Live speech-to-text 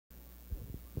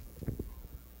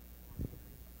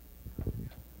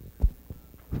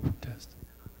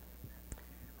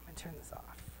turn this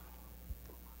off.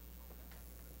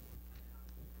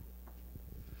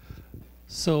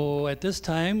 So at this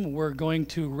time, we're going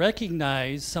to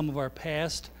recognize some of our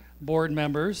past board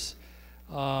members.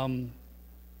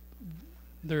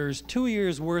 There's 2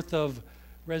 years worth of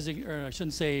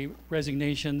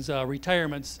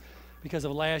retirements because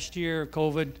of last year,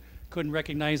 COVID. Couldn't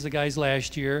recognize the guys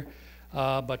last year.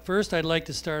 But first, I'd like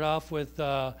to start off with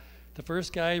the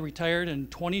first guy retired in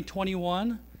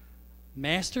 2021,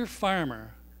 Master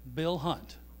Farmer, Bill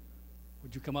Hunt.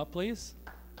 Would you come up, please?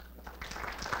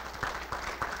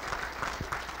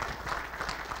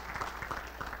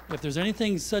 If there's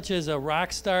anything such as a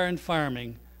rock star in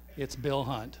farming, it's Bill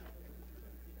Hunt.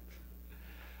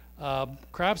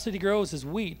 Crops that he grows is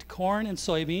wheat, corn, and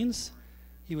soybeans.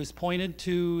 He was appointed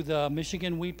to the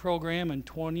Michigan Wheat Program in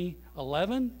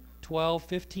 2011, 12,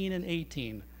 15, and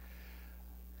 18.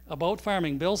 About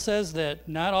farming, Bill says that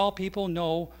not all people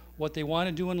know what they want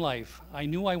to do in life. I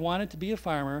knew I wanted to be a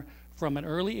farmer from an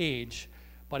early age,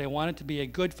 but I wanted to be a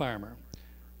good farmer.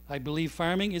 I believe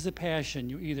farming is a passion.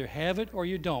 You either have it or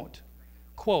you don't.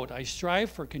 Quote, I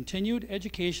strive for continued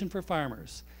education for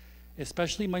farmers,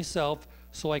 especially myself,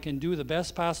 so I can do the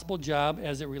best possible job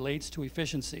as it relates to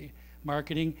efficiency,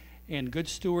 marketing, and good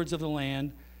stewards of the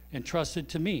land entrusted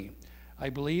to me. I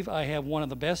believe I have one of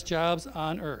the best jobs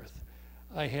on earth.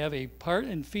 I have a part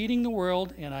in feeding the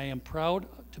world, and I am proud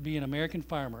to be an American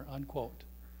farmer, unquote.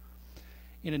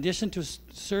 In addition to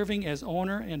serving as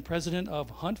owner and president of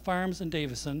Hunt Farms in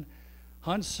Davison,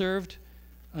 Hunt served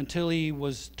until he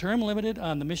was term limited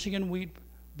on the Michigan Wheat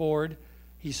Board.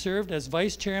 He served as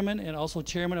vice chairman and also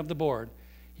chairman of the board.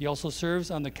 He also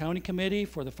serves on the county committee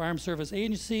for the Farm Service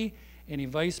Agency and a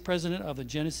vice president of the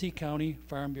Genesee County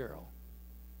Farm Bureau.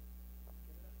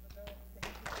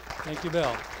 Thank you,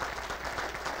 Bill.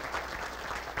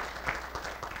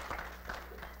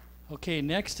 Okay,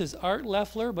 next is Art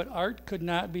Leffler, but Art could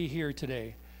not be here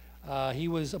today. He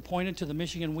was appointed to the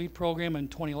Michigan Wheat Program in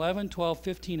 2011, 12,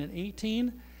 15, and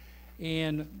 18,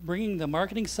 and bringing the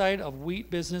marketing side of wheat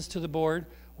business to the board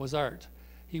was Art.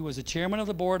 He was the chairman of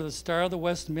the board of the Star of the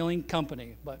West Milling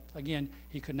Company, but again,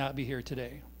 he could not be here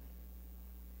today.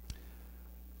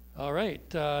 All right,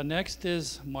 next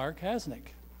is Mark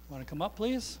Hasnick. Want to come up,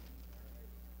 please?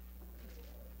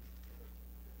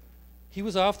 He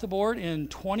was off the board in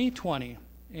 2020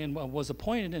 and was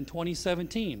appointed in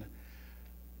 2017.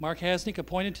 Mark Hasnick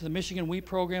appointed to the Michigan Wheat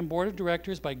Program Board of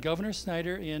Directors by Governor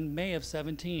Snyder in May of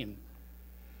 17.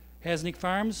 Hasnick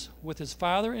farms with his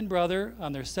father and brother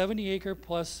on their 70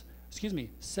 plus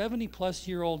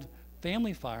year old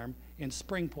family farm in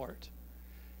Springport.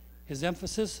 His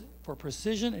emphasis for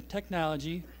precision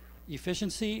technology,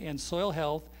 efficiency, and soil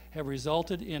health have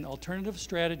resulted in alternative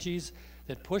strategies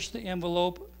that push the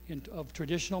envelope of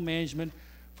traditional management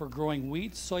for growing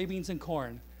wheat, soybeans, and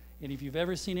corn. And if you've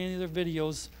ever seen any of their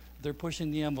videos, they're pushing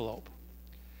the envelope.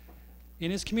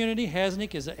 In his community,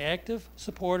 Hasnick is an active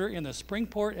supporter in the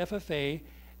Springport FFA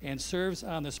and serves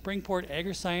on the Springport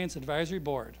Agri-Science Advisory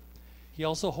Board. He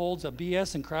also holds a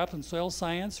BS in Crop and Soil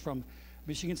Science from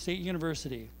Michigan State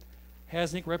University.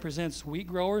 Hasnick represents wheat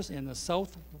growers in the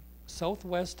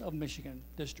southwest of Michigan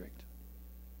district.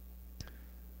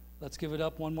 Let's give it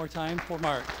up one more time for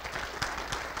Mark.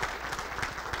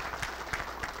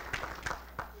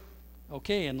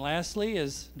 Okay, and lastly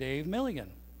is Dave Milligan.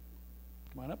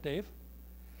 Come on up, Dave.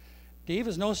 Dave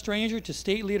is no stranger to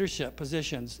state leadership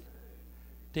positions.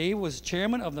 Dave was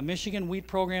chairman of the Michigan Wheat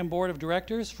Program Board of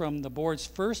Directors from the board's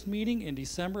first meeting in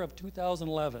December of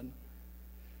 2011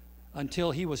 until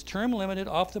he was term limited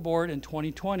off the board in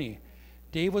 2020.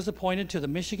 Dave was appointed to the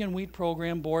Michigan Wheat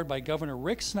Program Board by Governor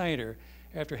Rick Snyder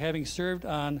after having served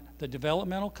on the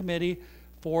developmental committee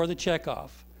for the checkoff.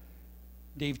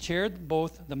 Dave chaired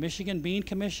both the Michigan Bean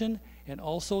Commission and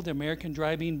also the American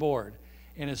Dry Bean Board,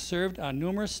 and has served on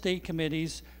numerous state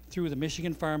committees through the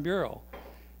Michigan Farm Bureau.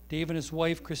 Dave and his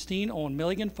wife Christine own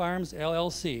Milligan Farms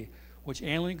LLC, which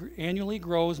annually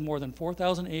grows more than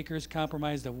 4,000 acres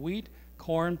comprised of wheat,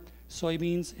 corn,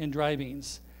 soybeans, and dry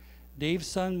beans. Dave's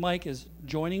son Mike is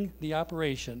joining the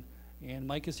operation, and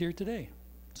Mike is here today.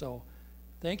 So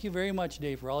thank you very much,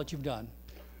 Dave, for all that you've done.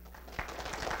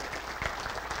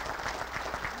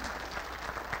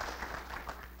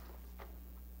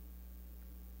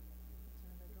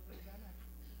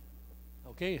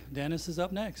 Okay, Dennis is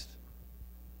up next.